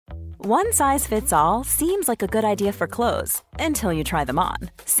One size fits all seems like a good idea for clothes until you try them on.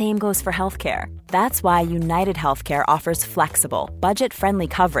 Same goes for healthcare. That's why United Healthcare offers flexible, budget-friendly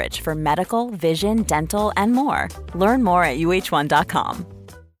coverage for medical, vision, dental, and more. Learn more at uh1.com.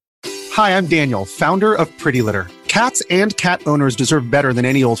 Hi, I'm Daniel, founder of Pretty Litter. Cats and cat owners deserve better than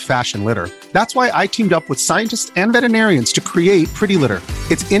any old-fashioned litter. That's why I teamed up with scientists and veterinarians to create Pretty Litter.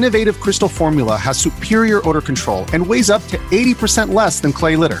 Its innovative crystal formula has superior odor control and weighs up to 80% less than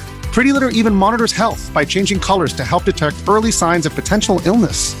clay litter. Pretty Litter even monitors health by changing colors to help detect early signs of potential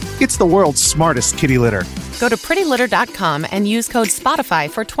illness. It's the world's smartest kitty litter. Go to prettylitter.com and use code SPOTIFY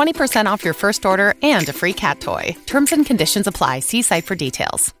for 20% off your first order and a free cat toy. Terms and conditions apply. See site for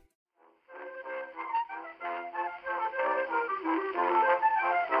details.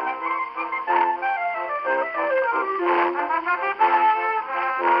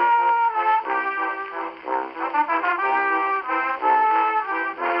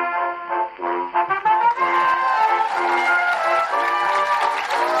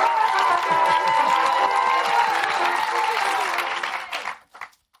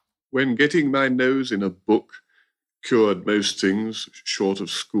 When getting my nose in a book cured most things short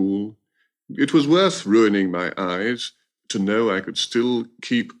of school, it was worth ruining my eyes to know I could still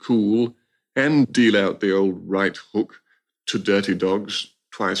keep cool and deal out the old right hook to dirty dogs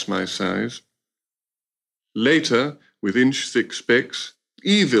twice my size. Later, with inch-thick specs,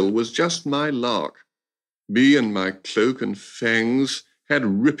 evil was just my lark. Me and my cloak and fangs had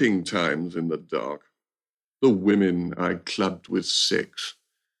ripping times in the dark. The women I clubbed with sex,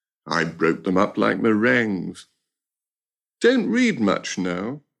 I broke them up like meringues. Don't read much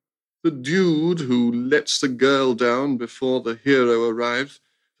now. The dude who lets the girl down before the hero arrives,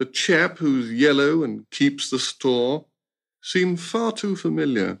 the chap who's yellow and keeps the store, seem far too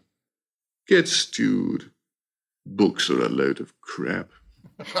familiar. Get stewed. Books are a load of crap.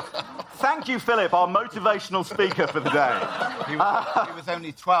 Thank you, Philip, our motivational speaker for the day. He was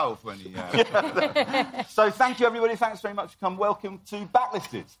only 12 when he... So thank you, everybody. Thanks very much for coming. Welcome to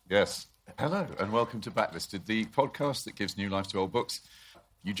Backlisted. Yes. Hello, and welcome to Backlisted, the podcast that gives new life to old books.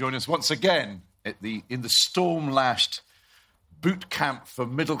 You join us once again in the storm-lashed boot camp for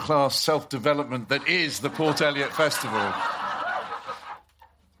middle-class self-development that is the Port Eliot Festival.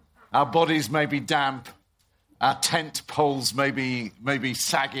 Our bodies may be damp, our tent poles may be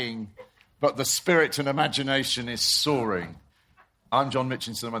sagging, but the spirit and imagination is soaring. I'm John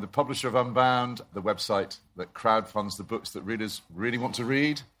Mitchinson. I'm the publisher of Unbound, the website that crowdfunds the books that readers really want to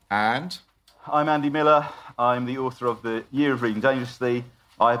read. And... I'm Andy Miller. I'm the author of The Year of Reading Dangerously.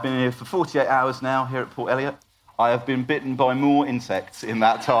 I have been here for 48 hours now here at Port Eliot. I have been bitten by more insects in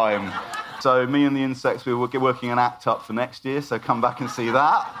that time. So me and the insects, we're working an act up for next year, so come back and see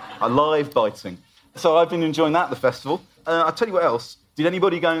that. A live biting. So I've been enjoying that at the festival. I'll tell you what else. Did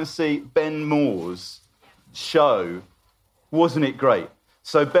anybody go and see Ben Moore's show? Wasn't it great?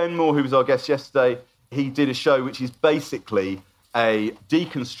 So Ben Moore, who was our guest yesterday, he did a show which is basically a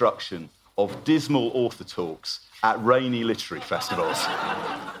deconstruction of dismal author talks at rainy literary festivals.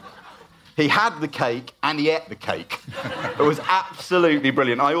 He had the cake and he ate the cake. It was absolutely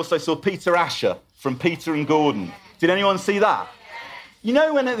brilliant. I also saw Peter Asher from Peter and Gordon. Did anyone see that? You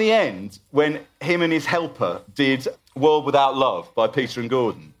know when at the end, when him and his helper did World Without Love by Peter and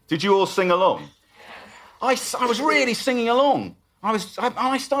Gordon, did you all sing along? I was really singing along. I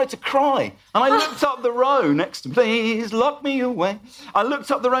started to cry. And I looked up the row next to me. Please lock me away. I looked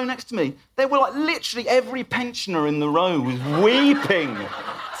up the row next to me. There were like literally every pensioner in the row was weeping.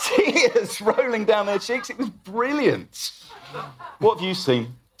 Tears rolling down their cheeks. It was brilliant. What have you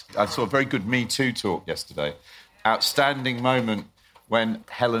seen? I saw a very good Me Too talk yesterday. Outstanding moment when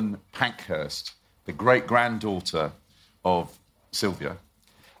Helen Pankhurst, the great-granddaughter of Sylvia,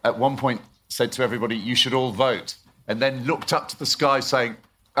 at one point said to everybody, you should all vote, and then looked up to the sky saying,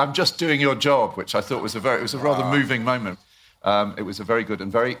 I'm just doing your job, which I thought was a rather moving moment. It was a very good and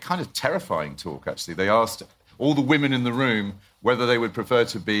very kind of terrifying talk, actually. They asked all the women in the room whether they would prefer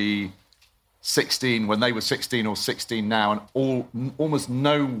to be 16 when they were 16 or 16 now, and almost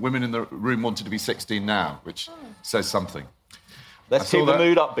no women in the room wanted to be 16 now, which says something. Let's keep the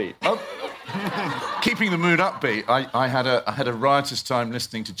mood upbeat. Keeping the mood upbeat, I had a riotous time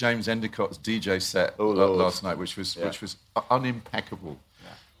listening to James Endicott's DJ set last night, which was unimpeccable.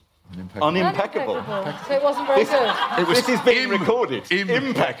 Yeah. Unimpeccable. So it wasn't very good. This is being recorded.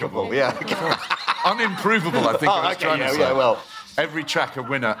 Impeccable. Yeah. Unimprovable, I think I was trying to say. Yeah, well. Every track a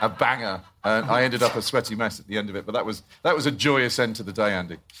winner, a banger, and I ended up a sweaty mess at the end of it. But that was a joyous end to the day,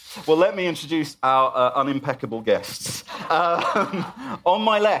 Andy. Well, let me introduce our unimpeccable guests. On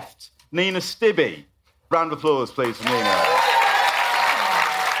my left, Nina Stibbe. Round of applause, please, for Nina.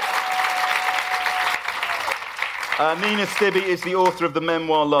 Nina Stibbe is the author of the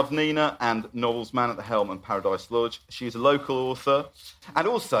memoir Love Nina and novels Man at the Helm and Paradise Lodge. She's a local author. And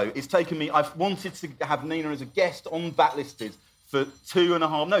also, it's taken me... I've wanted to have Nina as a guest on Backlisted for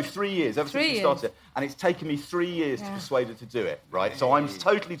 3 years, ever since we started it. And it's taken me 3 years to persuade her to do it, right? So I'm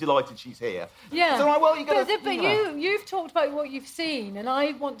totally delighted she's here. Yeah. So, well, you got to... But you've talked about what you've seen, and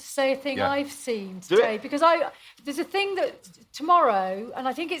I want to say a thing I've seen Do today. it. Because there's a thing that tomorrow, and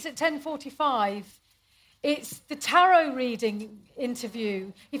I think it's at 10:45... It's the tarot reading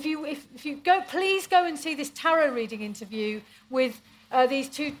interview. If you go, please go and see this tarot reading interview with these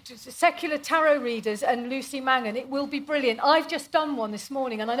two secular tarot readers and Lucy Mangan. It will be brilliant. I've just done one this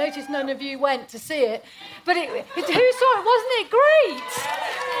morning, and I noticed none of you went to see it. But who saw it? Wasn't it great?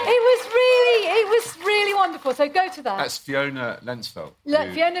 It was really wonderful. So go to that. That's Fiona Lensfeld.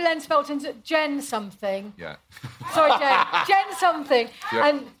 Fiona Lensfeld and Jen something. Yeah. Sorry, Jen. Jen something. Yep.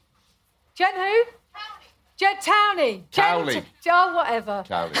 And Jen who? Jen Towney. Cowley. Whatever.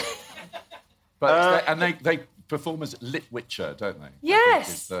 Cowley. But they perform as Litwitcher, don't they?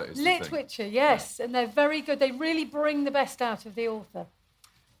 Yes, is Litwitcher, yes. Yeah. And they're very good. They really bring the best out of the author.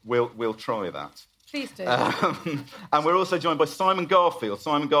 We'll try that. Please do. And we're also joined by Simon Garfield.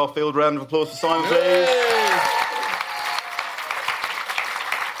 Simon Garfield, round of applause for Simon, please.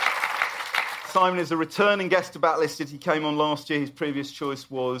 Simon is a returning guest to Backlisted. He came on last year. His previous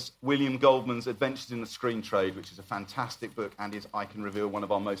choice was William Goldman's Adventures in the Screen Trade, which is a fantastic book and is, I can reveal, one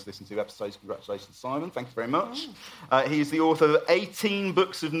of our most listened to episodes. Congratulations, Simon. Thank you very much. He is the author of 18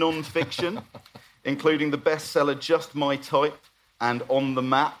 books of non-fiction, including the bestseller Just My Type and On the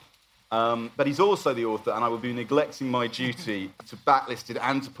Map. But he's also the author, and I will be neglecting my duty to Backlisted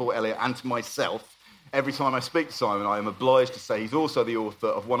and to Paul Elliott and to myself. Every time I speak to Simon, I am obliged to say he's also the author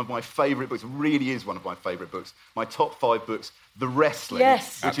of one of my favourite books. It really is one of my favourite books. My top 5 books, The Wrestling,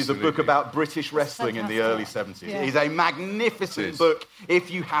 which is a book about British wrestling in the early 70s. Yeah. It is a magnificent book. If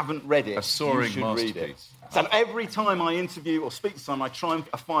you haven't read it, a soaring you should read it. So every time I interview or speak to Simon, I try and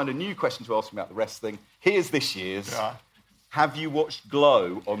find a new question to ask him about the wrestling. Here's this year's. Yeah. Have you watched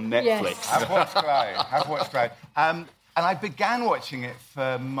Glow on Netflix? Yes. I've watched Glow. And I began watching it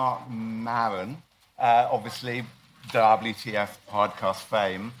for Mark Maron. Obviously, WTF podcast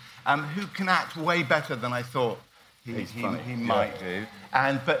fame, who can act way better than I thought he might do.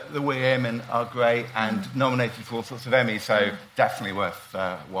 But the women are great and nominated for all sorts of Emmys, so definitely worth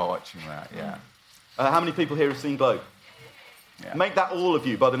watching that, yeah. How many people here have seen Glow? Yeah. Make that all of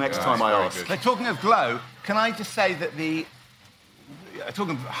you by the next time I ask. Now, talking of Glow, can I just say that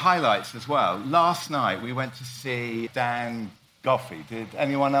talking of highlights as well, last night we went to see Dan Goffey. Did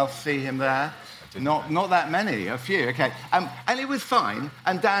anyone else see him there? Not that many, a few, okay. And it was fine.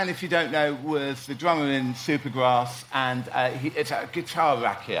 And Dan, if you don't know, was the drummer in Supergrass, and it's a guitar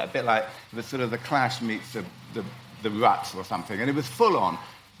racket, a bit like the sort of the Clash meets the Ruts or something, and it was full on.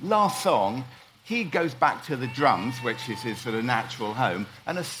 Last song, he goes back to the drums, which is his sort of natural home,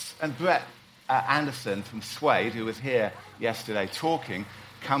 and Brett Anderson from Suede, who was here yesterday talking,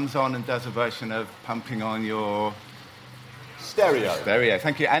 comes on and does a version of Pumping on Your... Stereo,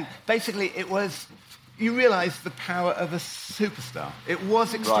 thank you. And basically it was, you realise the power of a superstar. It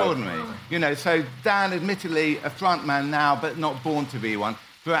was extraordinary. Right. You know, so Dan, admittedly a frontman now, but not born to be one.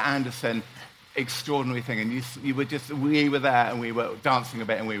 Brett Anderson, extraordinary thing. And we were there and we were dancing a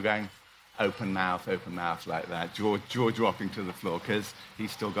bit and we were going open mouth like that, jaw dropping to the floor, because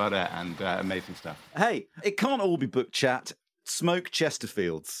he's still got it, and amazing stuff. Hey, it can't all be book chat. Smoke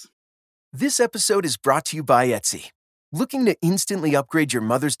Chesterfields. This episode is brought to you by Etsy. Looking to instantly upgrade your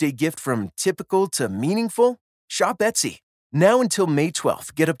Mother's Day gift from typical to meaningful? Shop Etsy. Now until May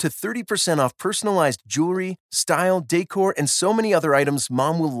 12th, get up to 30% off personalized jewelry, style, decor, and so many other items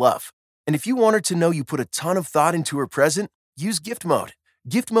Mom will love. And if you want her to know you put a ton of thought into her present, use Gift Mode.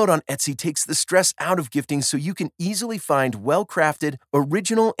 Gift Mode on Etsy takes the stress out of gifting so you can easily find well-crafted,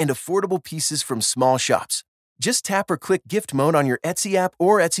 original, and affordable pieces from small shops. Just tap or click Gift Mode on your Etsy app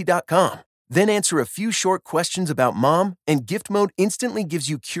or Etsy.com. Then answer a few short questions about Mom, and Gift Mode instantly gives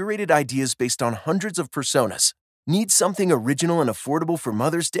you curated ideas based on hundreds of personas. Need something original and affordable for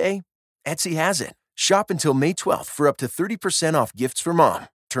Mother's Day? Etsy has it. Shop until May 12th for up to 30% off gifts for Mom.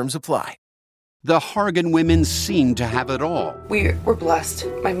 Terms apply. The Hargan women seemed to have it all. We were blessed.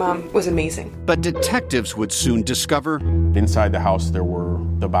 My mom was amazing. But detectives would soon discover... inside the house, there were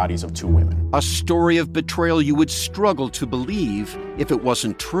the bodies of 2 women. A story of betrayal you would struggle to believe if it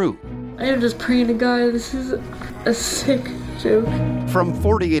wasn't true. I am just praying to God, this is a sick joke. From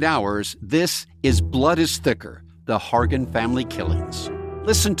 48 Hours, this is Blood is Thicker, the Hargan Family Killings.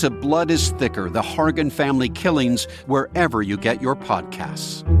 Listen to Blood is Thicker, the Hargan Family Killings, wherever you get your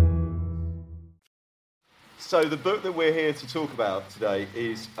podcasts. So the book that we're here to talk about today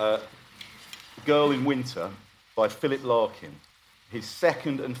is Girl in Winter by Philip Larkin, his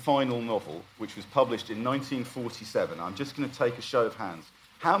second and final novel, which was published in 1947. I'm just going to take a show of hands.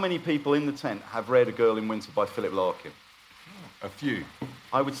 How many people in the tent have read A Girl in Winter by Philip Larkin? A few.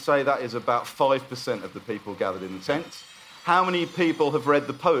 I would say that is about 5% of the people gathered in the tent. How many people have read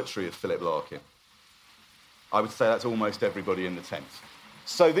the poetry of Philip Larkin? I would say that's almost everybody in the tent.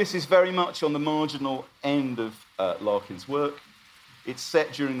 So this is very much on the marginal end of Larkin's work. It's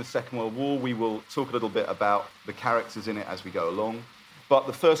set during the Second World War. We will talk a little bit about the characters in it as we go along. But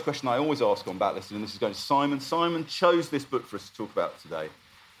the first question I always ask on Backlisted, and this is going to Simon. Simon chose this book for us to talk about today.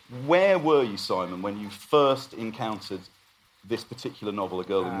 Where were you, Simon, when you first encountered this particular novel, A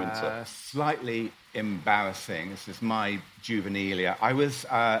Girl in Winter? Slightly embarrassing. This is my juvenilia. I was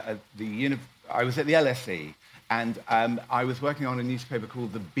at the LSE, and I was working on a newspaper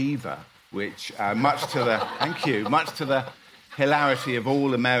called The Beaver, which, much to the hilarity of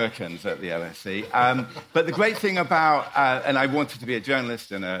all Americans at the LSE. But the great thing about, and I wanted to be a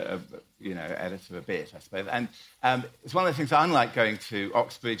journalist and editor a bit, I suppose. And it's one of the things, unlike going to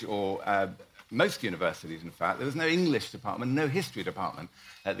Oxbridge or most universities, in fact, there was no English department, no history department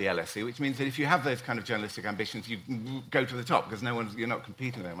at the LSE, which means that if you have those kind of journalistic ambitions, you go to the top because you're not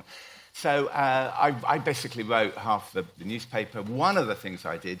competing with anyone. So I basically wrote half the newspaper. One of the things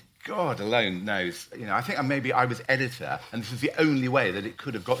I did, God alone knows, I think maybe I was editor, and this was the only way that it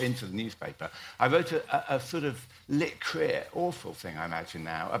could have got into the newspaper. I wrote a sort of lit crit, awful thing, I imagine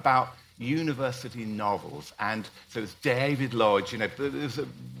now, about university novels. And so it's David Lodge, there's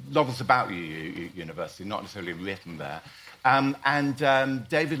novels about university, not necessarily written there. And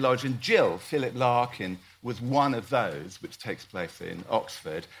David Lodge and Jill, Philip Larkin, was one of those, which takes place in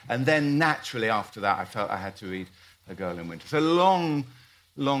Oxford. And then naturally after that, I felt I had to read A Girl in Winter. So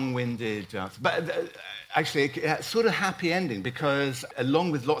long-winded answer. But actually, a sort of happy ending, because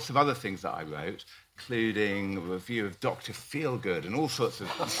along with lots of other things that I wrote, including a review of Dr. Feelgood and all sorts of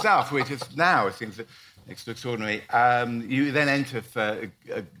stuff, which is now, it seems extraordinary, you then enter for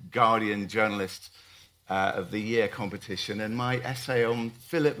a Guardian Journalist of the Year competition, and my essay on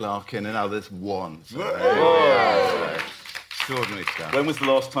Philip Larkin and others won. So, extraordinary stuff. When was the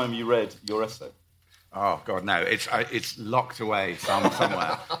last time you read your essay? Oh, God, no. It's locked away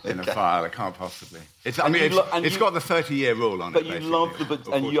somewhere in a file. It can't possibly. It's got the 30-year rule on it. But you love the book,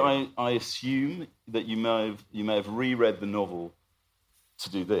 and I assume that you may have reread the novel to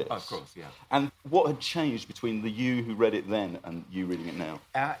do this. Of course, yeah. And what had changed between the you who read it then and you reading it now?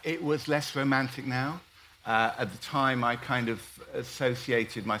 It was less romantic now. At the time, I kind of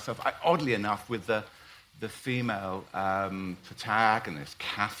associated myself, oddly enough, with the female protagonist,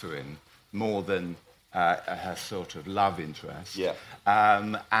 Catherine, more than her sort of love interest. Yeah.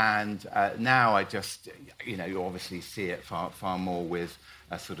 And now I just, you obviously see it far more with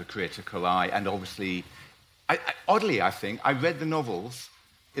a sort of critical eye. And obviously, oddly, I think, I read the novels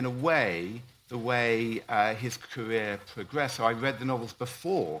in a way, the way his career progressed. So I read the novels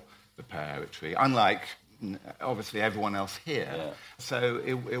before the poetry, unlike obviously everyone else here. Yeah. So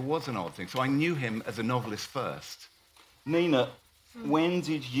it was an odd thing. So I knew him as a novelist first. Nina, when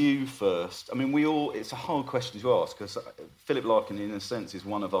did you first... I mean, it's a hard question to ask, because Philip Larkin, in a sense, is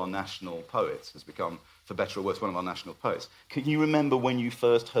one of our national poets, has become, for better or worse, one of our national poets. Can you remember when you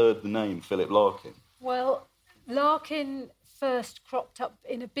first heard the name Philip Larkin? Well, Larkin first cropped up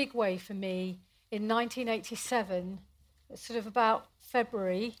in a big way for me in 1987, sort of about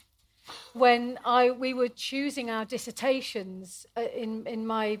February, when we were choosing our dissertations in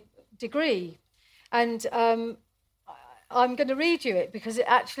my degree. And I'm going to read you it, because it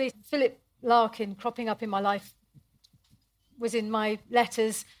actually, Philip Larkin cropping up in my life was in my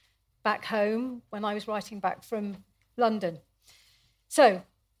letters back home when I was writing back from London. So,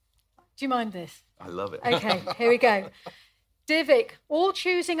 do you mind this? I love it. Okay, here we go. Dear Vic, all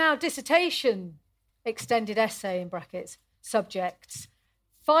choosing our dissertation, extended essay in brackets, subjects.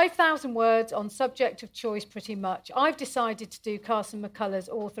 5,000 words on subject of choice, pretty much. I've decided to do Carson McCullers,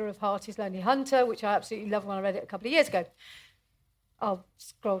 author of Hearty's Lonely Hunter, which I absolutely loved when I read it a couple of years ago. I'll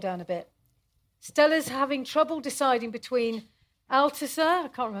scroll down a bit. Stella's having trouble deciding between Althusser, I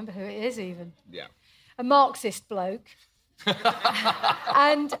can't remember who it is even, a Marxist bloke,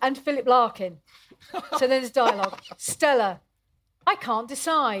 and Philip Larkin. So there's dialogue. Stella, I can't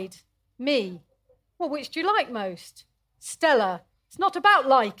decide. Me, well, which do you like most? Stella, it's not about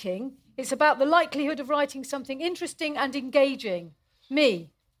liking, it's about the likelihood of writing something interesting and engaging. Me,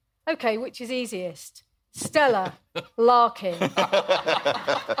 OK, which is easiest? Stella, Larkin.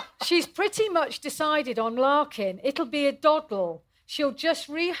 She's pretty much decided on Larkin. It'll be a doddle. she'll just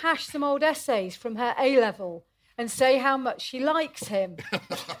rehash some old essays from her A-level and say how much she likes him.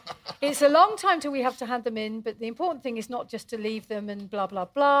 It's a long time till we have to hand them in, but the important thing is not just to leave them and blah, blah,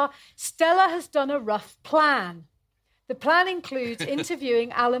 blah. Stella has done a rough plan. The plan includes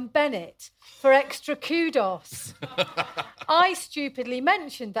interviewing Alan Bennett for extra kudos. I stupidly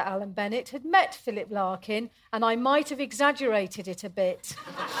mentioned that Alan Bennett had met Philip Larkin, and I might have exaggerated it a bit.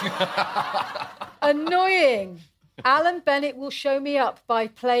 Annoying. Alan Bennett will show me up by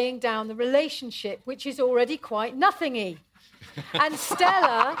playing down the relationship, which is already quite nothingy. And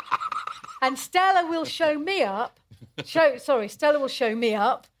Stella will show me up. Stella will show me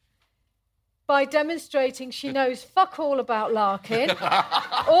up by demonstrating she knows fuck all about Larkin,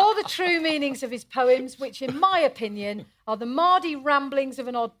 all the true meanings of his poems, which, in my opinion, are the Mardy ramblings of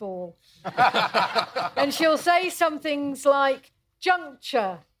an oddball. And she'll say some things like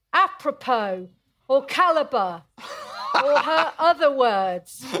juncture, apropos, or calibre, or her other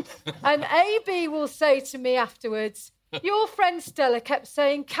words. And AB will say to me afterwards, your friend Stella kept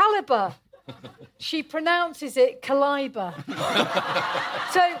saying calibre. She pronounces it caliber.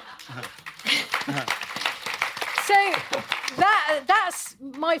 So that's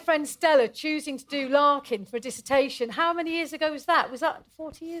my friend Stella choosing to do Larkin for a dissertation. How many years ago was that? Was that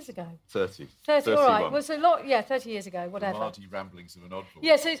 40 years ago? 30. 30, all right. Was a lot, 30 years ago, whatever. The Mardy ramblings of an oddball.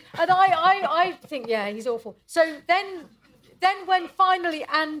 Yes, and I think, he's awful. So then when finally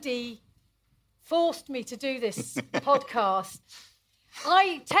Andy forced me to do this podcast,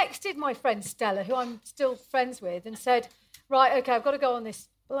 I texted my friend Stella, who I'm still friends with, and said, right, OK, I've got to go on this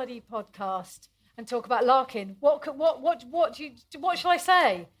bloody podcast and talk about Larkin. What shall I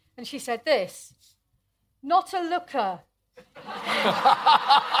say? And she said this: not a looker.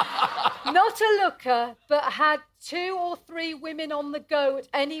 Not a looker, but had 2 or 3 women on the go at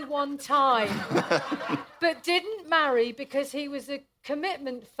any one time, but didn't marry because he was a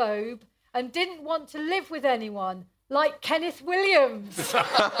commitment phobe and didn't want to live with anyone, like Kenneth Williams.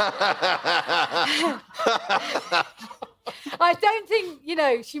 I don't think,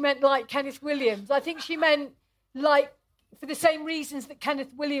 she meant like Kenneth Williams. I think she meant like for the same reasons that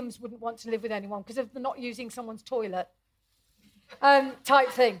Kenneth Williams wouldn't want to live with anyone, because of the not using someone's toilet type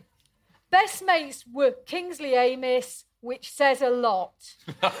thing. Best mates were Kingsley Amis, which says a lot.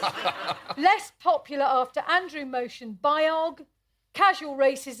 Less popular after Andrew Motion Biog, casual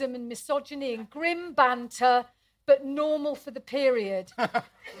racism and misogyny and grim banter, but normal for the period.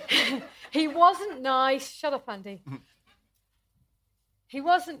 He wasn't nice. Shut up, Andy. He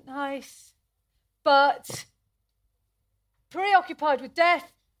wasn't nice, but preoccupied with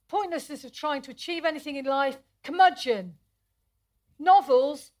death, pointlessness of trying to achieve anything in life, curmudgeon.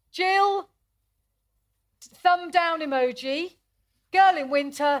 Novels, Jill, thumb down emoji. Girl in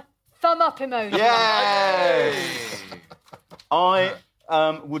Winter, thumb up emoji. Yes! I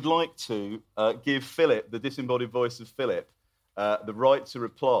would like to give Philip, the disembodied voice of Philip, the right to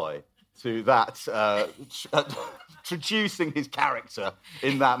reply to that, traducing his character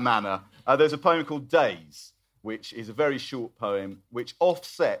in that manner. There's a poem called Days, which is a very short poem, which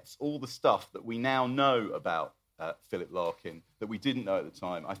offsets all the stuff that we now know about Philip Larkin that we didn't know at the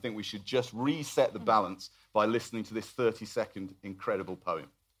time. I think we should just reset the balance by listening to this 30-second incredible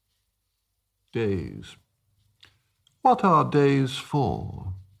poem. Days. What are days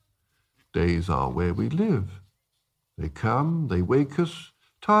for? Days are where we live. They come, they wake us,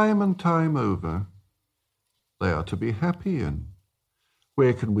 time and time over. They are to be happy in.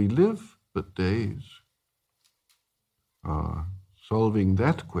 Where can we live but days? Solving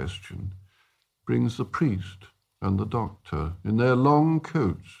that question brings the priest and the doctor in their long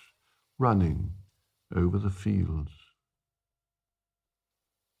coats running over the fields.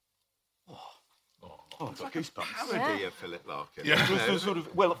 It's like goosebumps. Parody of Philip Larkin. Yeah.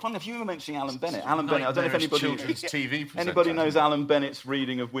 Well, funny if you were mentioning Alan Bennett. Alan Bennett, I don't know if anybody knows Alan Bennett's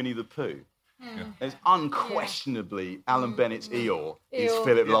reading of Winnie the Pooh. Yeah. There's unquestionably Alan Bennett's Eeyore is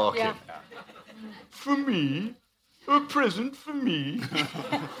Philip Larkin. Yeah. For me, a present for me.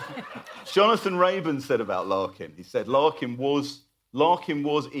 Jonathan Rayburn said about Larkin, he said Larkin was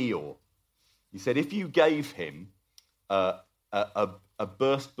Eeyore. He said if you gave him a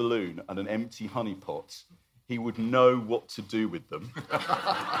burst balloon and an empty honey pot, he would know what to do with them.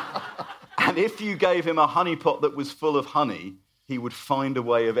 And if you gave him a honey pot that was full of honey, he would find a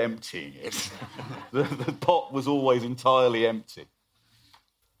way of emptying it. The pot was always entirely empty.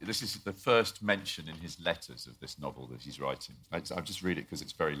 This is the first mention in his letters of this novel that he's writing. I'll just read it because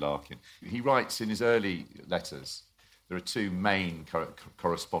it's very Larkin. He writes in his early letters, there are 2 main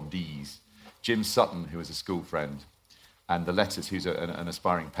correspondees, Jim Sutton, who is a school friend, and the letters, who's an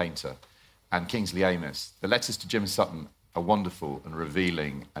aspiring painter, and Kingsley Amis. The letters to Jim Sutton are wonderful and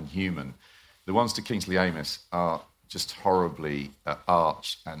revealing and human. The ones to Kingsley Amis are just horribly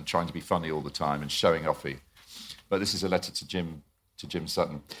arch and trying to be funny all the time and showing offy. But this is a letter to Jim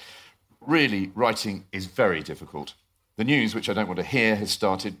Sutton. Really, writing is very difficult. The news, which I don't want to hear, has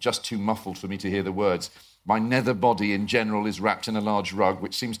started, just too muffled for me to hear the words. My nether body in general is wrapped in a large rug,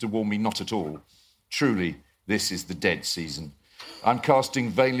 which seems to warm me not at all. Truly, this is the dead season. I'm casting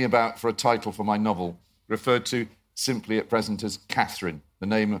vainly about for a title for my novel, referred to simply at present as Catherine, the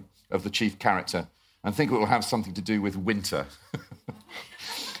name of the chief character, and think it will have something to do with winter.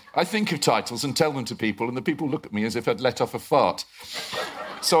 I think of titles and tell them to people, and the people look at me as if I'd let off a fart.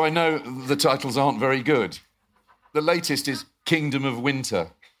 So I know the titles aren't very good. The latest is Kingdom of Winter.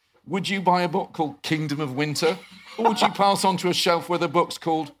 Would you buy a book called Kingdom of Winter? Or would you pass on to a shelf where the book's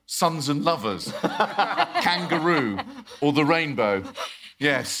called Sons and Lovers, Kangaroo, or The Rainbow?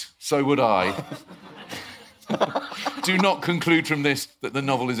 Yes, so would I. Do not conclude from this that the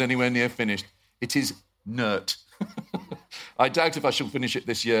novel is anywhere near finished. It is nert. I doubt if I shall finish it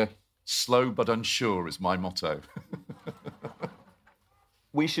this year. Slow but unsure is my motto.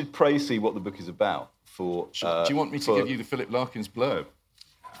 We should pray see what the book is about. Do you want me to give you the Philip Larkin's blurb?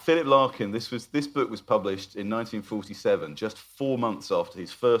 Philip Larkin, this book was published in 1947, just 4 months after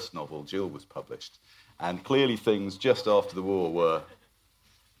his first novel, Jill, was published. And clearly things just after the war were,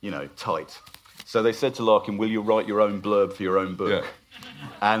 tight. So they said to Larkin, will you write your own blurb for your own book? Yeah.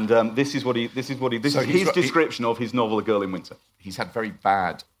 And this is his description of his novel, A Girl in Winter. He's had very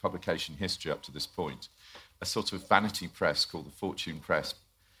bad publication history up to this point. A sort of vanity press called the Fortune Press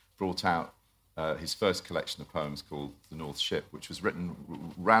brought out his first collection of poems called The North Ship, which was written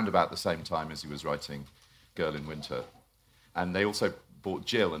round about the same time as he was writing Girl in Winter. And they also bought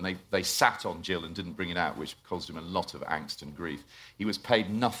Jill, and they sat on Jill and didn't bring it out, which caused him a lot of angst and grief. He was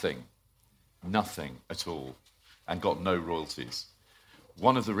paid nothing at all, and got no royalties.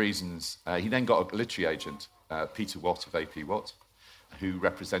 One of the reasons, he then got a literary agent, Peter Watt of AP Watt, who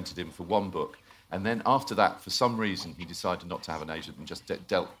represented him for one book. And then after that, for some reason, he decided not to have an agent and just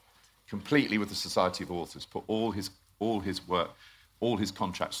dealt completely with the Society of Authors, put all his work, all his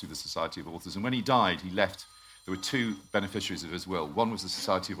contracts through the Society of Authors. And when he died, he left, there were two beneficiaries of his will. One was the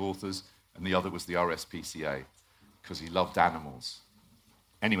Society of Authors, and the other was the RSPCA, because he loved animals.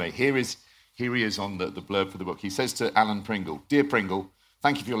 Anyway, here he is on the blurb for the book. He says to Alan Pringle, Dear Pringle,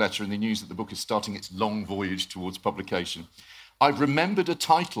 thank you for your letter and the news that the book is starting its long voyage towards publication. I've remembered a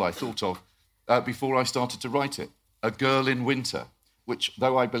title I thought of before I started to write it, A Girl in Winter, which,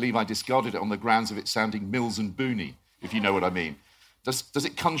 though I believe I discarded it on the grounds of it sounding Mills and Booney, if you know what I mean. Does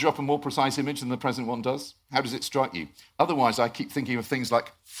it conjure up a more precise image than the present one does? How does it strike you? Otherwise, I keep thinking of things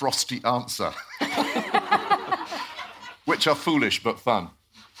like Frosty Answer, which are foolish but fun.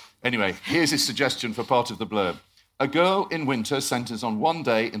 Anyway, here's his suggestion for part of the blurb. A Girl in Winter centres on one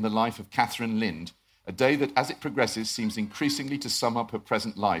day in the life of Catherine Lind, a day that, as it progresses, seems increasingly to sum up her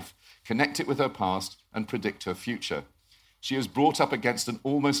present life, connect it with her past, and predict her future. She is brought up against an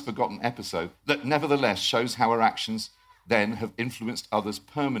almost forgotten episode that nevertheless shows how her actions then have influenced others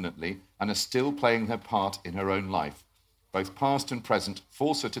permanently and are still playing their part in her own life. Both past and present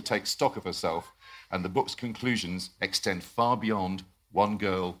force her to take stock of herself, and the book's conclusions extend far beyond one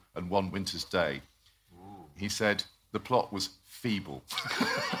girl and one winter's day. He said the plot was feeble.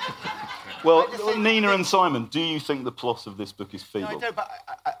 Well, Nina and Simon, do you think the plot of this book is feeble? No, I don't, but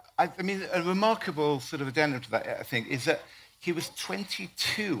I mean, a remarkable sort of addendum to that, I think, is that he was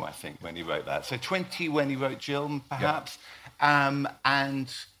 22, I think, when he wrote that. So 20 when he wrote Jill, perhaps. Yeah.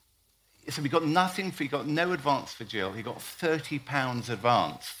 And so he got no advance for Jill. He got £30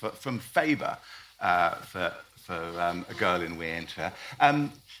 advance from Faber for A Girl in Winter.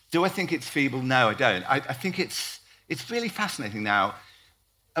 Do I think it's feeble? No, I don't. I think it's really fascinating now.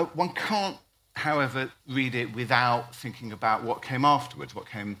 One can't, however, read it without thinking about what came afterwards, what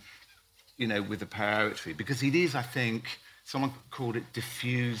came, with the poetry, because it is, I think, someone called it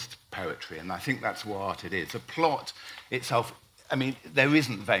diffused poetry, and I think that's what it is. The plot itself, I mean, there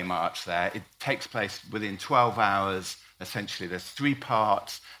isn't very much there. It takes place within 12 hours, essentially. There's 3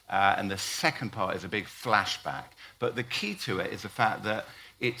 parts, and the second part is a big flashback. But the key to it is the fact that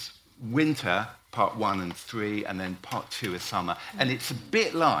it's winter, part 1 and 3, and then part 2 is summer. And it's a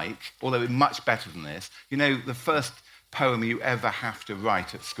bit like, although it's much better than this, the first poem you ever have to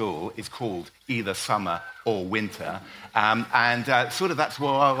write at school is called either Summer or Winter. Sort of that's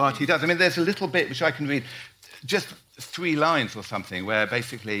what he does. I mean, there's a little bit which I can read, just 3 lines or something, where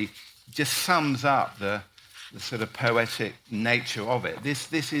basically just sums up the sort of poetic nature of it.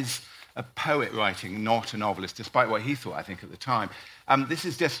 This is a poet writing, not a novelist, despite what he thought, I think, at the time. This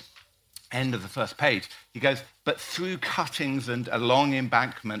is just end of the first page, he goes, but through cuttings and along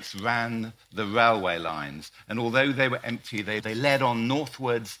embankments ran the railway lines, and although they were empty, they led on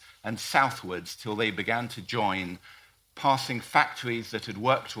northwards and southwards till they began to join, passing factories that had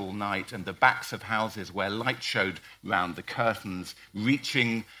worked all night and the backs of houses where light showed round the curtains,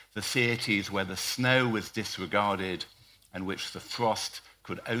 reaching the theatres where the snow was disregarded and which the frost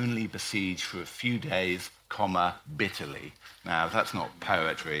could only besiege for a few days, bitterly. Now, that's not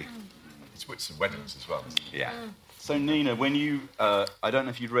poetry. It's with some weddings as well, isn't it? Yeah. So, Nina, when you... I don't know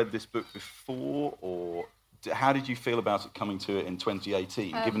if you'd read this book before, or... How did you feel about it coming to it in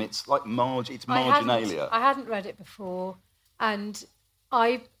 2018, given it's like it's marginalia? I hadn't read it before, and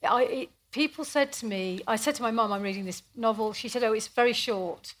people said to me... I said to my mum, I'm reading this novel. She said, oh, it's very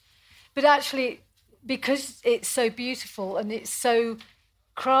short. But actually, because it's so beautiful and it's so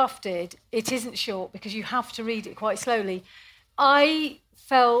crafted, it isn't short because you have to read it quite slowly. I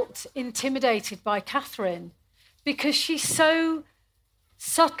felt intimidated by Catherine because she's so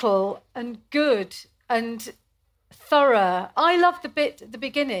subtle and good and thorough. I love the bit at the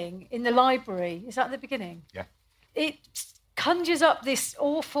beginning in the library. Is that the beginning? Yeah. It conjures up this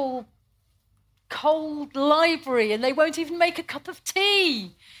awful cold library and they won't even make a cup of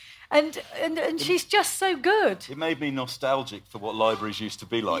tea. And she's just so good. It made me nostalgic for what libraries used to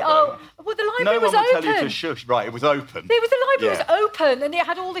be like. Oh, well, the library was open. No one would tell you to shush. Right, it was open. The library was open, and it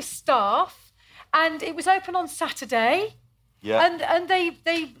had all this staff, and it was open on Saturday. Yeah. And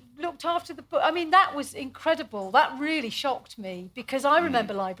they looked after the book. I mean, that was incredible. That really shocked me because I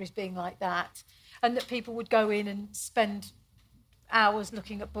remember libraries being like that, and that people would go in and spend hours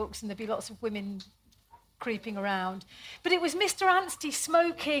looking at books, and there'd be lots of women creeping around. But it was Mr. Anstey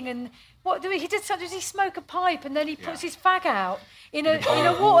smoking, and what he did? Does he smoke a pipe and then he puts his fag out in a bowl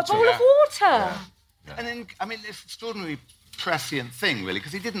of water? Yeah. And then, I mean, this extraordinary prescient thing, really,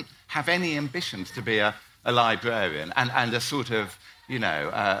 because he didn't have any ambitions to be a librarian and a sort of, you know,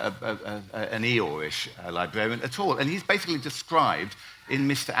 an Eeyore-ish librarian at all. And he's basically described in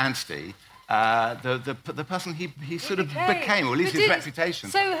Mr. Anstey the person he sort of became, or at least his reputation.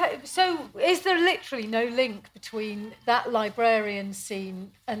 So is there literally no link between that librarian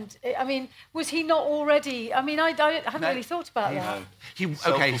scene and... I mean, was he not already... I mean, I hadn't really thought about that.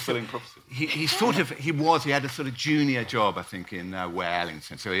 Self-fulfilling prophecy. He had a sort of junior job, I think, in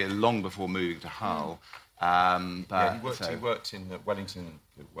Wellington, so long before moving to Hull. He worked in the Wellington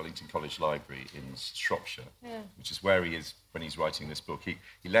College Library in Shropshire, which is where he is when he's writing this book. He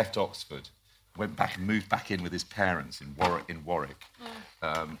left Oxford, went back and moved back in with his parents in Warwick,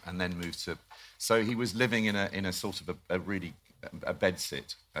 and then moved to... So he was living in a sort of a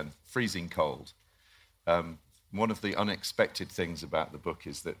bedsit and freezing cold. One of the unexpected things about the book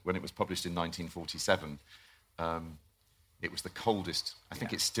is that when it was published in 1947, it was the coldest, I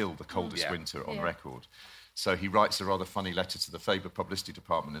think it's still the coldest winter on record. So he writes a rather funny letter to the Faber publicity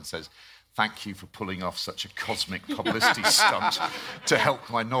department and says, thank you for pulling off such a cosmic publicity stunt to help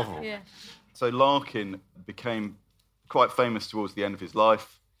my novel. Yeah. So Larkin became quite famous towards the end of his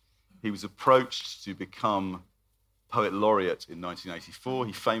life. He was approached to become poet laureate in 1984.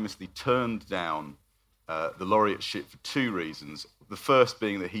 He famously turned down the laureateship for two reasons. The first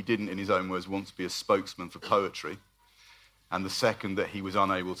being that he didn't, in his own words, want to be a spokesman for poetry. And the second, that he was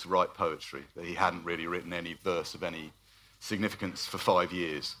unable to write poetry, that he hadn't really written any verse of any significance for 5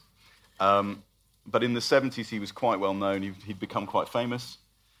 years. But in the 70s, he was quite well known. He'd become quite famous.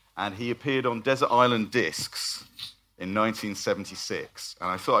 And he appeared on Desert Island Discs in 1976. And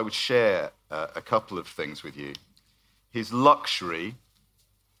I thought I would share a couple of things with you. His luxury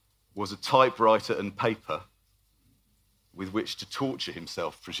was a typewriter and paper with which to torture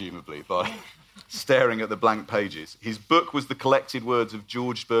himself, presumably, by staring at the blank pages. His book was the collected words of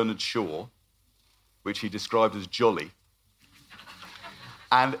George Bernard Shaw, which he described as jolly.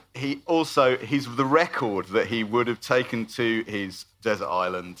 And he's the record that he would have taken to his desert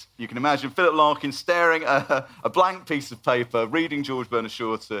island. You can imagine Philip Larkin staring at a blank piece of paper, reading George Bernard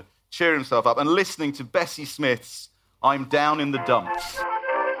Shaw to cheer himself up, and listening to Bessie Smith's I'm Down in the Dumps.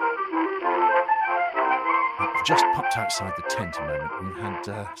 I've just popped outside the tent a moment and had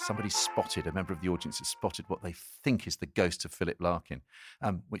a member of the audience has spotted what they think is the ghost of Philip Larkin,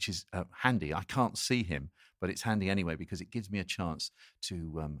 which is handy. I can't see him, but it's handy anyway because it gives me a chance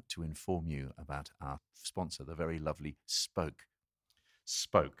to inform you about our sponsor, the very lovely Spoke.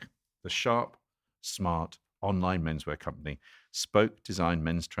 Spoke, the sharp, smart, online menswear company. Spoke design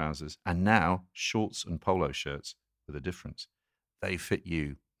men's trousers and now shorts and polo shirts with a difference. They fit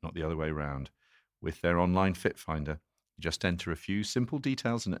you, not the other way around. With their online fit finder, you just enter a few simple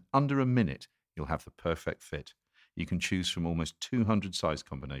details and in under a minute, you'll have the perfect fit. You can choose from almost 200 size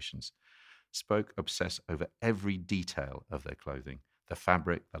combinations. Spoke obsess over every detail of their clothing, the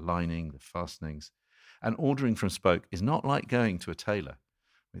fabric, the lining, the fastenings. And ordering from Spoke is not like going to a tailor.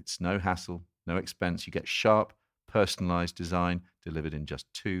 It's no hassle, no expense. You get sharp, personalised design delivered in just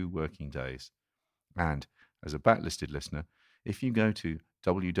 2 working days. And as a backlisted listener, if you go to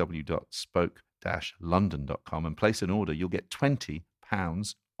www.spoke-london.com and place an order, you'll get £20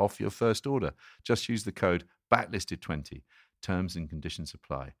 off your first order. Just use the code backlisted20. Terms and conditions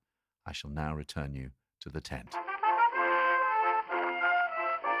apply. I shall now return you to the tent.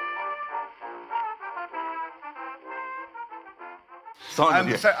 So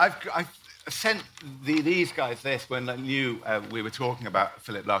I've sent these guys this when I knew we were talking about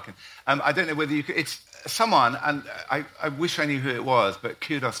Philip Larkin. I don't know whether you could... It's someone, and I wish I knew who it was, but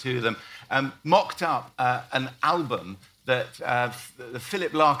kudos to them, mocked up an album that the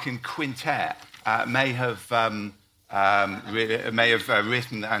Philip Larkin Quintet may have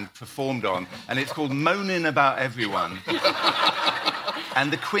written and performed on, and it's called Moaning About Everyone.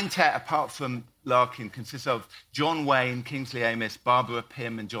 And the quintet, apart from Larkin, consists of John Wayne, Kingsley Amis, Barbara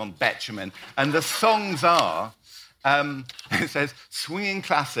Pym and John Betjeman. And the songs are, it says, swinging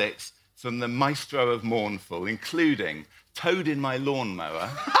classics from the maestro of mournful, including Toad in My Lawnmower,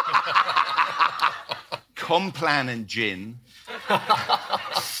 Complan and Gin,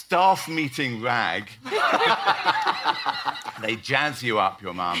 Staff Meeting Rag, They Jazz You Up,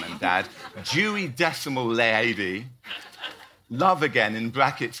 Your Mum and Dad, Dewey Decimal Lady, Love Again, in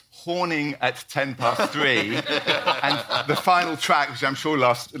brackets, Horning at 3:10, and the final track, which I'm sure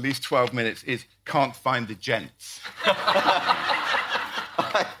lasts at least 12 minutes, is Can't Find the Gents.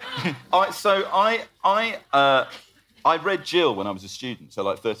 I read Jill when I was a student, so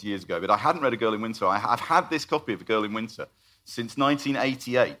like 30 years ago, but I hadn't read A Girl in Winter. I've had this copy of A Girl in Winter since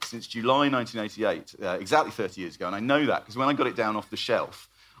 1988, since July 1988, exactly 30 years ago, and I know that because when I got it down off the shelf,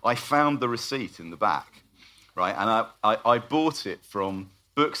 I found the receipt in the back. Right, and I bought it from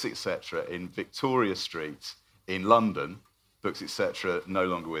Books Etc. in Victoria Street in London. Books Etc. no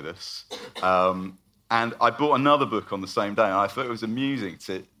longer with us. And I bought another book on the same day, and I thought it was amusing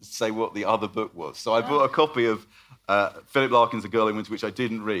to say what the other book was. So I bought a copy of Philip Larkin's A Girl in Winter, which I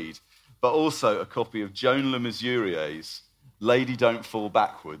didn't read, but also a copy of Joan Le Mesurier's Lady Don't Fall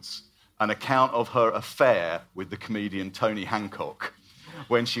Backwards, an account of her affair with the comedian Tony Hancock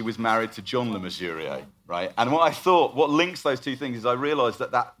when she was married to John Le Mesurier, right? And what links those two things is I realised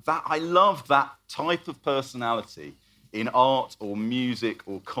that I love that type of personality in art or music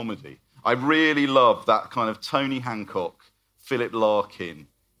or comedy. I really love that kind of Tony Hancock, Philip Larkin,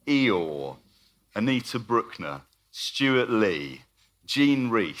 Eeyore, Anita Bruckner, Stuart Lee, Jean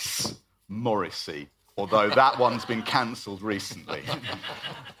Rhys, Morrissey, although that one's been cancelled recently.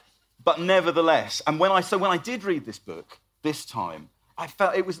 But nevertheless, and when I did read this book this time, I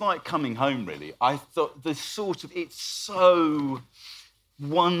felt it was like coming home, really. I thought it's so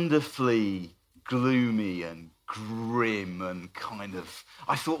wonderfully gloomy and grim and kind of...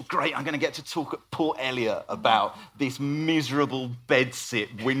 I thought, great, I'm going to get to talk at Port Eliot about this miserable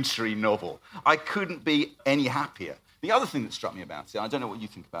bedsit, wintry novel. I couldn't be any happier. The other thing that struck me about it, I don't know what you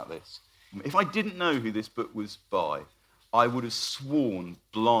think about this, if I didn't know who this book was by, I would have sworn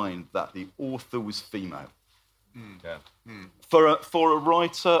blind that the author was female. Yeah. For a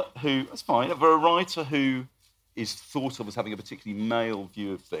writer who... That's fine. For a writer who is thought of as having a particularly male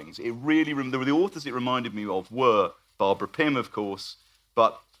view of things, the authors it reminded me of were Barbara Pym, of course,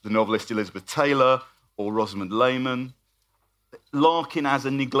 but the novelist Elizabeth Taylor or Rosamund Lehman. Larkin as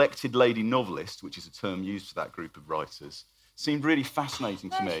a neglected lady novelist, which is a term used for that group of writers, seemed really fascinating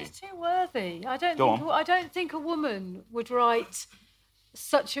to me. She's too worthy. I don't think a woman would write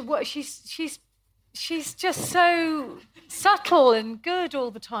such a... She's just so subtle and good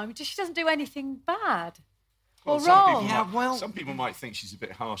all the time. She doesn't do anything bad or wrong. Some people might think she's a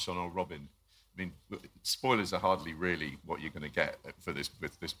bit harsh on old Robin. I mean, spoilers are hardly really what you're going to get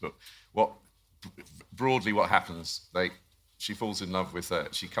with this book. Broadly what happens, she falls in love with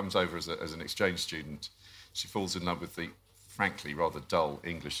she comes over as an exchange student. She falls in love with the frankly rather dull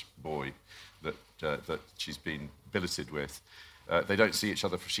English boy that she's been billeted with. They don't see each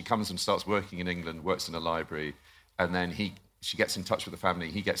other. She comes and starts working in England, works in a library, and then she gets in touch with the family.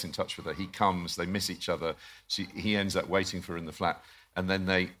 He gets in touch with her. He comes. They miss each other. He ends up waiting for her in the flat, and then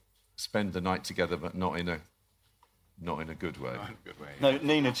they spend the night together, but not in a good way. Not in a good way. No,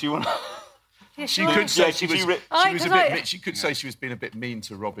 Nina, do you want? She could say she was being a bit mean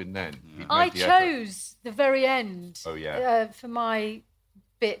to Robin then. I chose the very end. Oh yeah. For my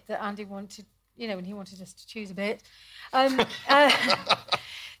bit that Andy wanted when he wanted us to choose a bit.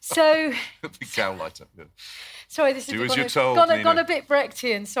 So... The cow light up. Yeah. Sorry, this Do is as you're told, gone a bit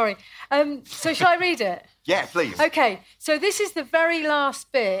Brechtian, sorry. So shall I read it? Yeah, please. OK, so this is the very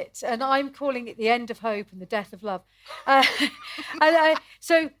last bit, and I'm calling it the end of hope and the death of love. As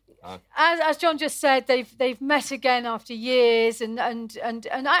John just said, they've met again after years, and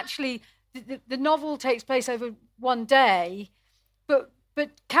actually the novel takes place over one day,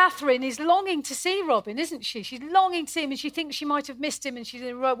 but Catherine is longing to see Robin, isn't she? She's longing to see him, and she thinks she might have missed him, and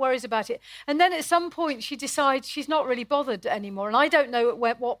she worries about it. And then at some point she decides she's not really bothered anymore, and I don't know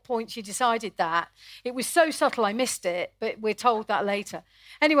at what point she decided that. It was so subtle I missed it, but we're told that later.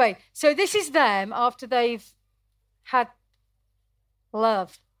 Anyway, so this is them after they've had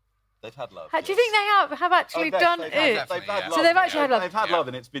love. They've had love. Do you think they have actually done it? They've had love. So they've actually had love. They've had love,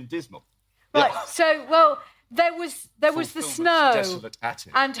 and it's been dismal. Right. Yeah. So, well, there was the snow desolate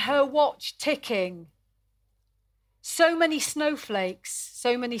attic. and her watch ticking. So many snowflakes,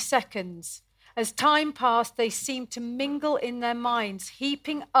 so many seconds. As time passed, they seemed to mingle in their minds,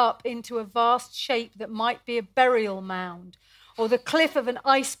 heaping up into a vast shape that might be a burial mound, or the cliff of an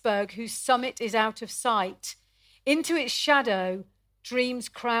iceberg whose summit is out of sight. Into its shadow, dreams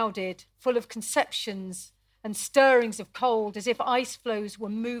crowded, full of conceptions and stirrings of cold, as if ice floes were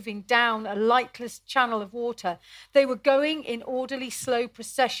moving down a lightless channel of water. They were going in orderly, slow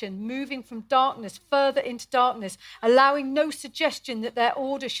procession, moving from darkness further into darkness, allowing no suggestion that their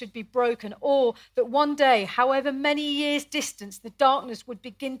order should be broken, or that one day, however many years' distance, the darkness would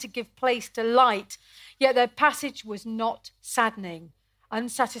begin to give place to light. Yet their passage was not saddening.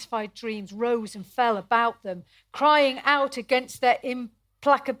 Unsatisfied dreams rose and fell about them, crying out against their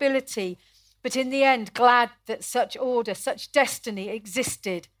implacability, but in the end glad that such order, such destiny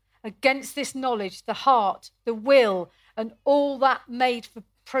existed. Against this knowledge, the heart, the will, and all that made for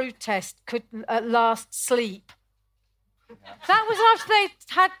protest could at last sleep. That was after they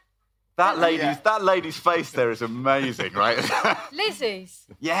had... That lady's face there is amazing, right? Lizzie's.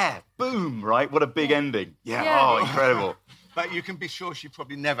 Yeah, boom, right? What a big ending. Yeah, oh, incredible. But you can be sure she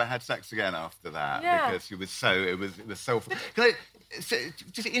probably never had sex again after that, because it was so.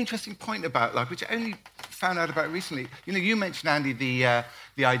 Just an interesting point about love, which I only found out about recently. You mentioned, Andy, the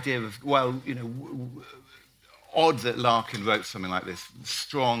idea of odd that Larkin wrote something like this,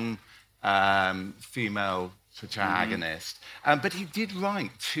 strong female protagonist. But he did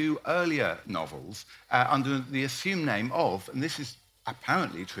write two earlier novels under the assumed name of, and this is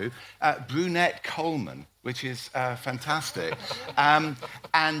apparently true, Brunette Coleman, which is fantastic, and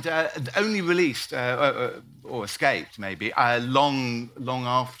only released or escaped maybe long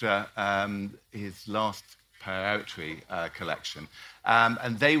after his last poetry collection,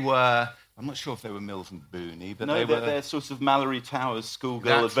 and they were. I'm not sure if they were Mills and Booney, but they're sort of Mallory Towers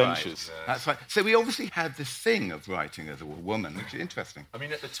schoolgirl adventures. Right. That's right. So we obviously had this thing of writing as a woman, which is interesting. I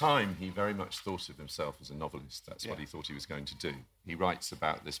mean, at the time, he very much thought of himself as a novelist. That's what he thought he was going to do. He writes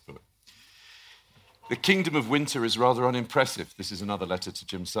about this book. The Kingdom of Winter is rather unimpressive. This is another letter to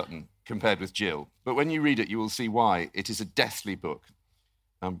Jim Sutton, compared with Jill. But when you read it, you will see why. It is a deathly book.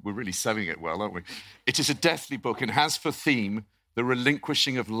 We're really selling it well, aren't we? It is a deathly book and has for theme the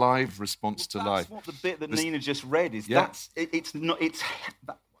relinquishing of live response to life. That's what the bit that Nina just read is. It's not. It's.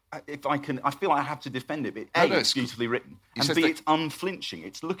 If I can, I feel like I have to defend it. But it's beautifully written, and B, it's unflinching.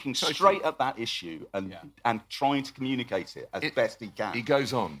 It's looking straight at that issue and trying to communicate it as best he can. He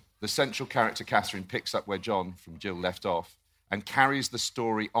goes on. The central character, Catherine, picks up where John from Jill left off and carries the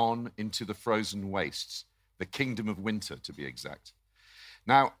story on into the frozen wastes, the Kingdom of Winter, to be exact.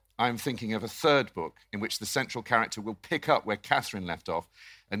 Now, I'm thinking of a third book in which the central character will pick up where Catherine left off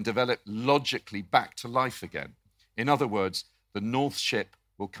and develop logically back to life again. In other words, the North ship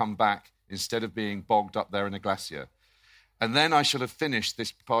will come back instead of being bogged up there in a glacier. And then I shall have finished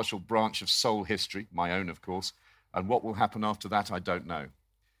this partial branch of soul history, my own, of course, and what will happen after that, I don't know.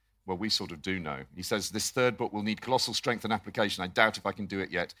 Well, we sort of do know. He says, this third book will need colossal strength and application. I doubt if I can do it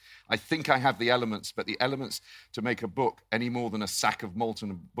yet. I think I have the elements, but the elements to make a book any more than a sack of malt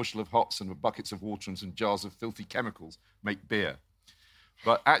and a bushel of hops and buckets of water and some jars of filthy chemicals make beer.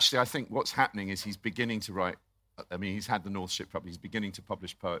 But actually, I think what's happening is he's beginning to write. I mean, he's had the North Ship published. He's beginning to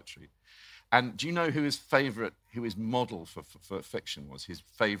publish poetry. And do you know who his model for fiction was, his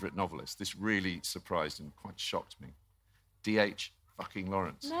favourite novelist? This really surprised and quite shocked me. D.H. fucking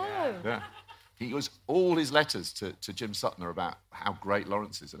Lawrence. No. Yeah. He was, all his letters to Jim Sutton are about how great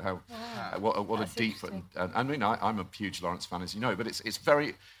Lawrence is and how what a deep and I mean I'm a huge Lawrence fan, as you know, but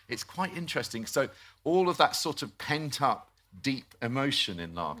it's quite interesting. So all of that sort of pent up deep emotion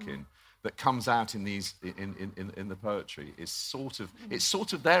in Larkin that comes out in these in the poetry is sort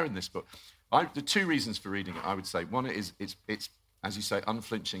of there in this book. The two reasons for reading it, I would say. One is it's as you say,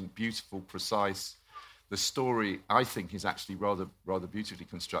 unflinching, beautiful, precise. The story, I think, is actually rather beautifully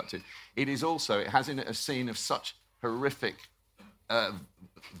constructed. It has in it a scene of such horrific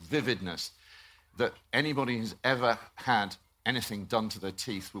vividness that anybody who's ever had anything done to their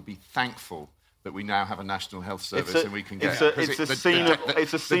teeth will be thankful that we now have a national health service and we can get... It's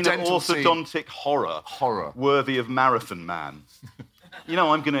a scene of orthodontic horror worthy of Marathon Man. You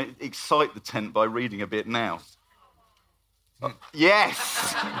know, I'm going to excite the tent by reading a bit now.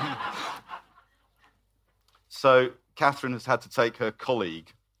 Yes! So, Catherine has had to take her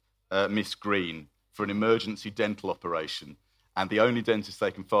colleague, Miss Green, for an emergency dental operation, and the only dentist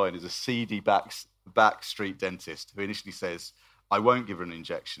they can find is a seedy back street dentist who initially says, I won't give her an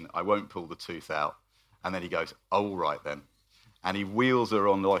injection, I won't pull the tooth out. And then he goes, oh, all right then. And he wheels her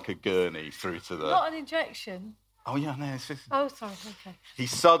on like a gurney through to the... Not an injection. Oh, yeah, no, it's just... Oh, sorry, okay. He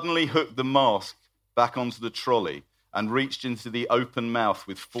suddenly hooked the mask back onto the trolley and reached into the open mouth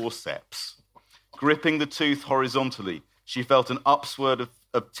with forceps. Gripping the tooth horizontally, she felt an upsword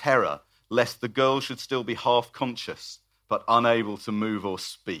of terror, lest the girl should still be half-conscious, but unable to move or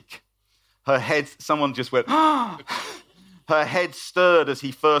speak. Her head... Someone just went... Her head stirred as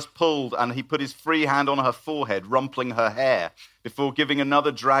he first pulled, and he put his free hand on her forehead, rumpling her hair, before giving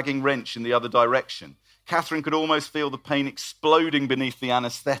another dragging wrench in the other direction. Catherine could almost feel the pain exploding beneath the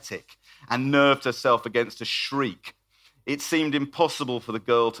anaesthetic and nerved herself against a shriek. It seemed impossible for the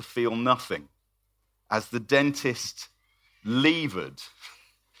girl to feel nothing. As the dentist levered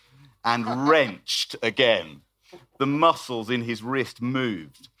and wrenched again, the muscles in his wrist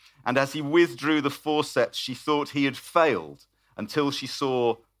moved. And as he withdrew the forceps, she thought he had failed until she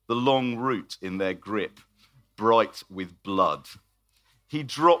saw the long root in their grip, bright with blood. He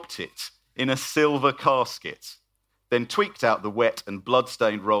dropped it in a silver casket, then tweaked out the wet and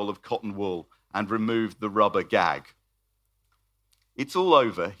blood-stained roll of cotton wool and removed the rubber gag. It's all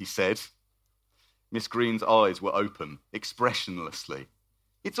over, he said. Miss Green's eyes were open, expressionlessly.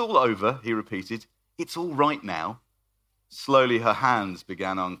 It's all over, he repeated. It's all right now. Slowly, her hands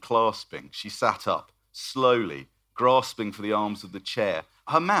began unclasping. She sat up, slowly, grasping for the arms of the chair.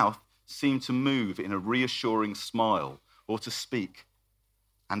 Her mouth seemed to move in a reassuring smile, or to speak,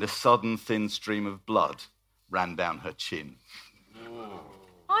 and a sudden thin stream of blood ran down her chin.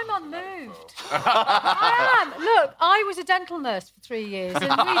 I'm unmoved. I am. Look, I was a dental nurse for 3 years, and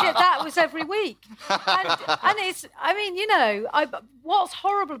that was every week. And it's, I mean, you know, what's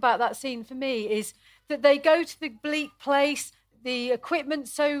horrible about that scene for me is that they go to the bleak place, the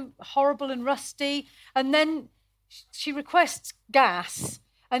equipment's so horrible and rusty, and then she requests gas,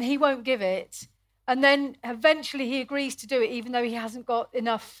 and he won't give it. And then eventually he agrees to do it, even though he hasn't got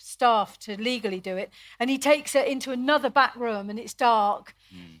enough staff to legally do it. And he takes her into another back room, and it's dark.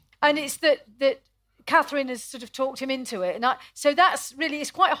 And it's that Catherine has sort of talked him into it. And so that's really,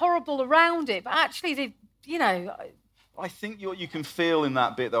 it's quite horrible around it. But actually, I think what you can feel in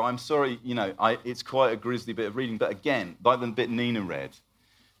that bit, though, I'm sorry, it's quite a grisly bit of reading. But again, like the bit Nina read,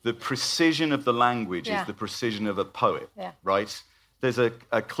 the precision of the language is the precision of a poet, right? There's a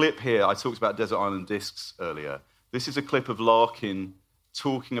clip here. I talked about Desert Island Discs earlier. This is a clip of Larkin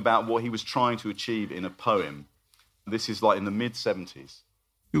talking about what he was trying to achieve in a poem. This is like in the mid-70s.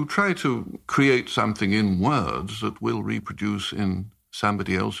 You try to create something in words that will reproduce in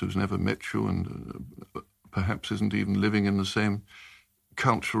somebody else who's never met you and perhaps isn't even living in the same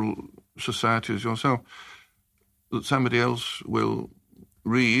cultural society as yourself, that somebody else will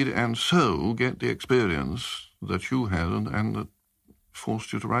read and so get the experience that you had and that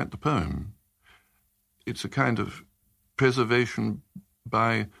forced you to write the poem. It's a kind of preservation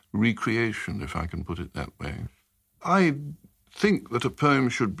by recreation, if I can put it that way. I think that a poem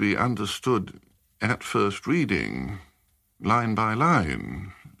should be understood at first reading, line by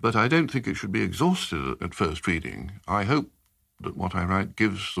line, but I don't think it should be exhausted at first reading. I hope that what I write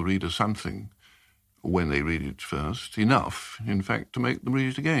gives the reader something when they read it first, enough, in fact, to make them read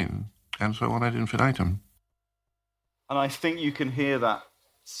it again, and so on ad infinitum. And I think you can hear that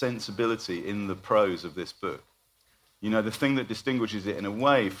sensibility in the prose of this book. You know, the thing that distinguishes it in a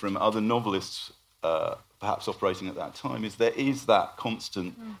way from other novelists perhaps operating at that time is there is that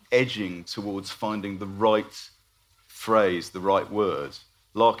constant edging towards finding the right phrase, the right word.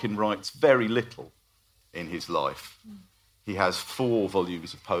 Larkin writes very little in his life. He has 4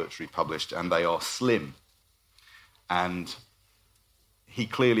 volumes of poetry published, and they are slim. And he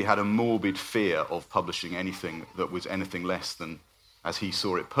clearly had a morbid fear of publishing anything that was anything less than, as he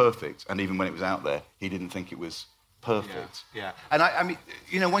saw it, perfect. And even when it was out there, he didn't think it was perfect. Yeah. And I mean,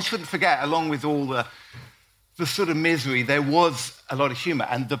 one shouldn't forget, along with all the the sort of misery, there was a lot of humour,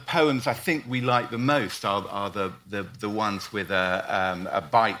 and the poems I think we like the most are the ones with a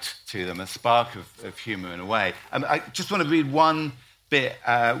bite to them, a spark of humour in a way. I just want to read one bit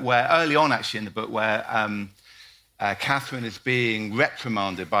where, early on actually in the book, where Catherine is being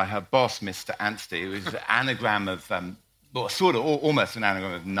reprimanded by her boss, Mr. Anstey, who is an anagram of, almost an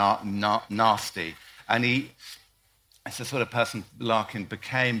anagram of nasty, and it's the sort of person Larkin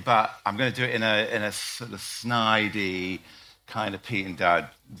became, but I'm going to do it in a sort of snidey, kind of Pete and Dad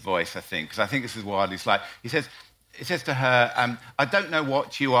voice, I think, because I think this is what he's like. He says to her, I don't know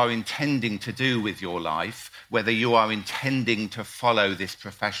what you are intending to do with your life, whether you are intending to follow this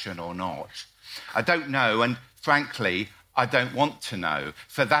profession or not. I don't know, and frankly, I don't want to know,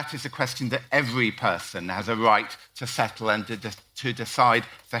 for that is a question that every person has a right to settle and to decide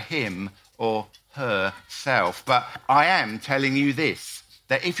for him or herself. But I am telling you this,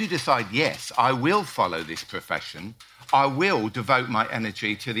 that if you decide, yes, I will follow this profession, I will devote my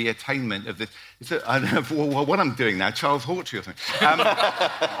energy to the attainment of this. I don't know what I'm doing now, Charles Hawtrey or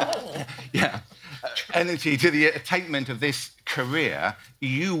something. Energy to the attainment of this career,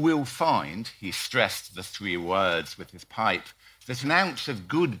 you will find, he stressed the 3 words with his pipe, that an ounce of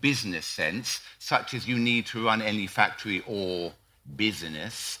good business sense, such as you need to run any factory or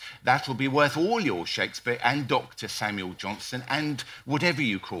business, that will be worth all your Shakespeare and Dr. Samuel Johnson and whatever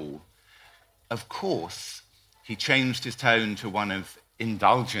you call. Of course, he changed his tone to one of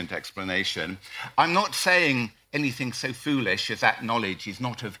indulgent explanation. I'm not saying anything so foolish as that knowledge is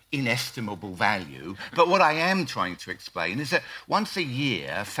not of inestimable value, but what I am trying to explain is that once a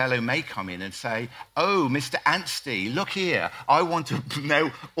year a fellow may come in and say, oh, Mr. Anstey, look here, I want to know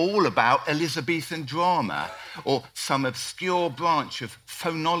all about Elizabethan drama, or some obscure branch of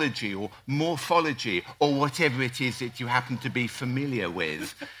phonology or morphology, or whatever it is that you happen to be familiar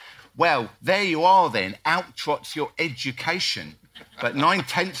with. Well, there you are then, out trots your education. But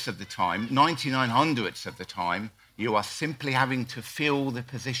 9/10 of the time, 99/100ths of the time, you are simply having to fill the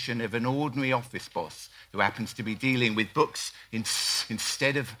position of an ordinary office boss who happens to be dealing with books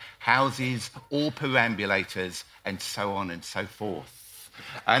instead of houses or perambulators, and so on and so forth.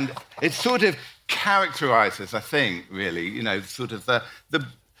 And it sort of characterises, I think, really, sort of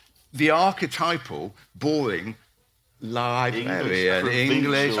the archetypal, boring librarian,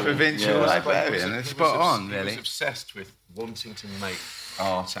 English provincial librarian. It's spot on, really. He was obsessed with wanting to make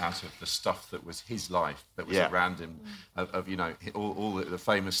art out of the stuff that was his life, that was around him, all the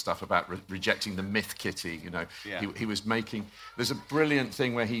famous stuff about rejecting the myth kitty, He was making... There's a brilliant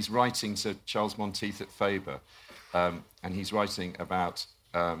thing where he's writing to Charles Monteith at Faber, and he's writing about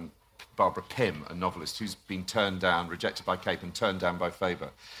Barbara Pym, a novelist who's been turned down, rejected by Cape and turned down by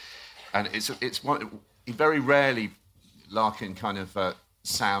Faber. And it's one... Very rarely Larkin kind of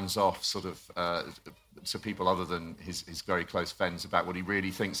sounds off sort of to people other than his very close friends about what he really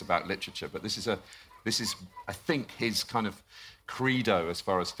thinks about literature. But this is, I think, his kind of credo as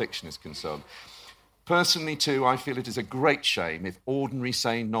far as fiction is concerned. Personally, too, I feel it is a great shame if ordinary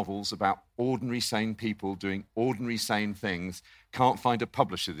sane novels about ordinary sane people doing ordinary sane things can't find a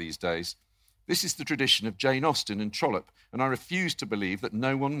publisher these days. This is the tradition of Jane Austen and Trollope, and I refuse to believe that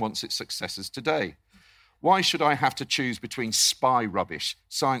no one wants its successors today. Why should I have to choose between spy rubbish,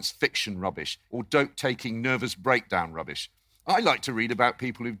 science fiction rubbish, or dope-taking nervous breakdown rubbish? I like to read about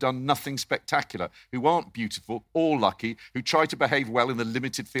people who've done nothing spectacular, who aren't beautiful or lucky, who try to behave well in the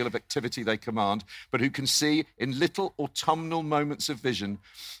limited field of activity they command, but who can see in little autumnal moments of vision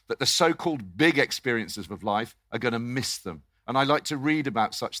that the so-called big experiences of life are going to miss them. And I like to read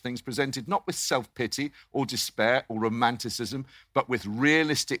about such things presented not with self-pity or despair or romanticism, but with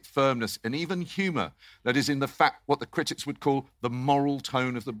realistic firmness and even humour that is in the fact what the critics would call the moral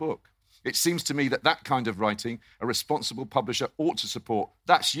tone of the book. It seems to me that kind of writing a responsible publisher ought to support.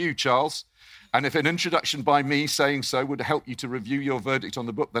 That's you, Charles. And if an introduction by me saying so would help you to review your verdict on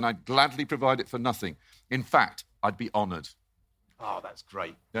the book, then I'd gladly provide it for nothing. In fact, I'd be honoured. Oh, that's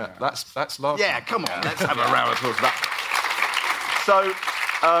great. Yeah, that's Larkin. Yeah, come on, let's have a round of applause for that.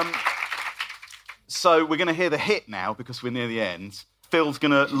 So we're going to hear the hit now because we're near the end. Phil's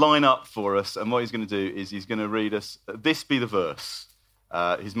going to line up for us, and what he's going to do is he's going to read us This Be the Verse,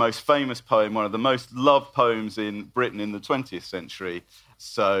 his most famous poem, one of the most loved poems in Britain in the 20th century.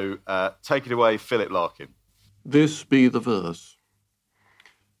 So take it away, Philip Larkin. This be the verse.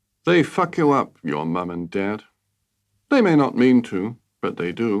 They fuck you up, your mum and dad. They may not mean to, but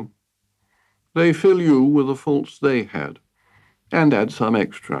they do. They fill you with the faults they had, and add some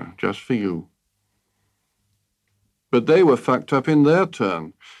extra just for you. But they were fucked up in their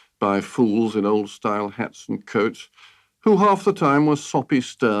turn by fools in old-style hats and coats who half the time were soppy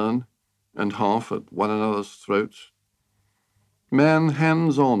stern and half at one another's throats. Man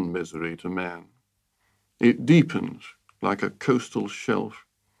hands on misery to man. It deepens like a coastal shelf.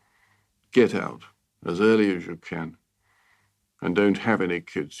 Get out as early as you can, and don't have any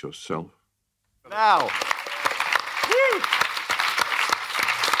kids yourself. Now,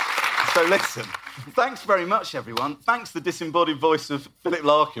 so listen, thanks very much, everyone. Thanks to the disembodied voice of Philip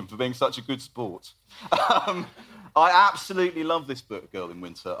Larkin for being such a good sport. I absolutely love this book, Girl in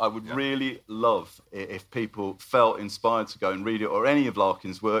Winter. I would really love it if people felt inspired to go and read it, or any of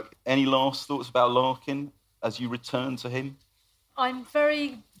Larkin's work. Any last thoughts about Larkin as you return to him? I'm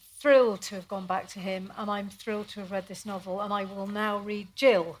very thrilled to have gone back to him, and I'm thrilled to have read this novel, and I will now read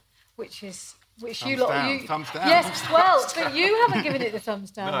Jill, which thumbs you lot... down, thumbs down. Yes, well, but you haven't given it the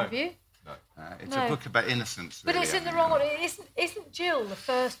thumbs down, have you? It's a book about innocence, really. But it's in the wrong order. Isn't Jill the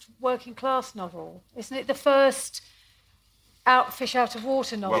first working class novel? Isn't it the first fish out of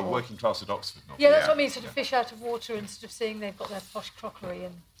water novel? Well, working class at Oxford novel. Yeah, that's what I mean, sort of fish out of water, and sort of seeing they've got their posh crockery.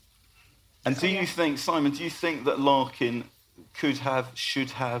 And do you think, Simon, do you think that Larkin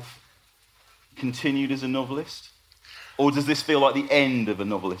should have continued as a novelist? Or does this feel like the end of a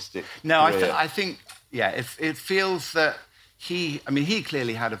novelistic career? I think, it feels that he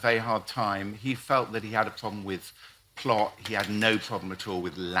clearly had a very hard time. He felt that he had a problem with plot. He had no problem at all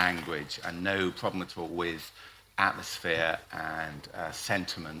with language and no problem at all with atmosphere and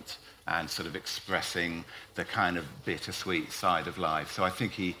sentiment and sort of expressing the kind of bittersweet side of life. So I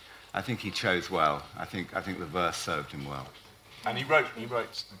think he chose well. I think the verse served him well. And he wrote,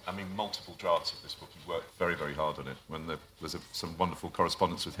 multiple drafts of this book. He worked very, very hard on it. When there was some wonderful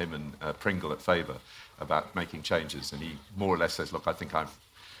correspondence with him and Pringle at Faber about making changes, and he more or less says, "Look, I think I've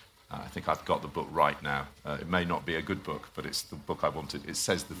got the book right now. It may not be a good book, but it's the book I wanted. It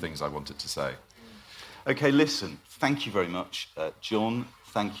says the things I wanted to say." OK, listen, thank you very much, John.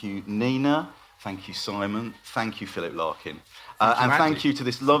 Thank you, Nina. Thank you, Simon. Thank you, Philip Larkin. Thank you to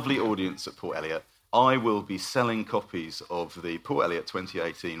this lovely audience at Port Eliot. I will be selling copies of the Port Eliot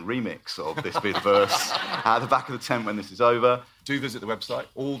 2018 remix of this bit of verse at the back of the tent when this is over. Do visit the website.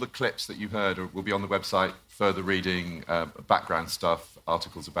 All the clips that you heard will be on the website. Further reading, background stuff,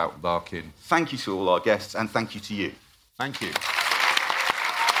 articles about Larkin. Thank you to all our guests, and thank you to you. Thank you.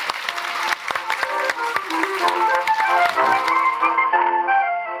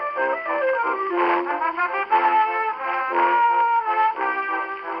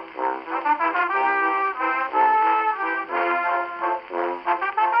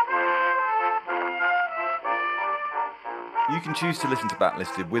 You can choose to listen to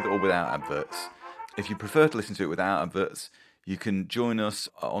Backlisted with or without adverts. If you prefer to listen to it without adverts, you can join us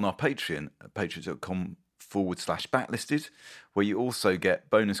on our Patreon at patreon.com/backlisted, where you also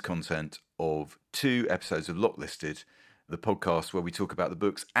get bonus content of 2 episodes of Locklisted, the podcast where we talk about the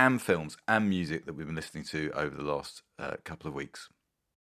books and films and music that we've been listening to over the last couple of weeks.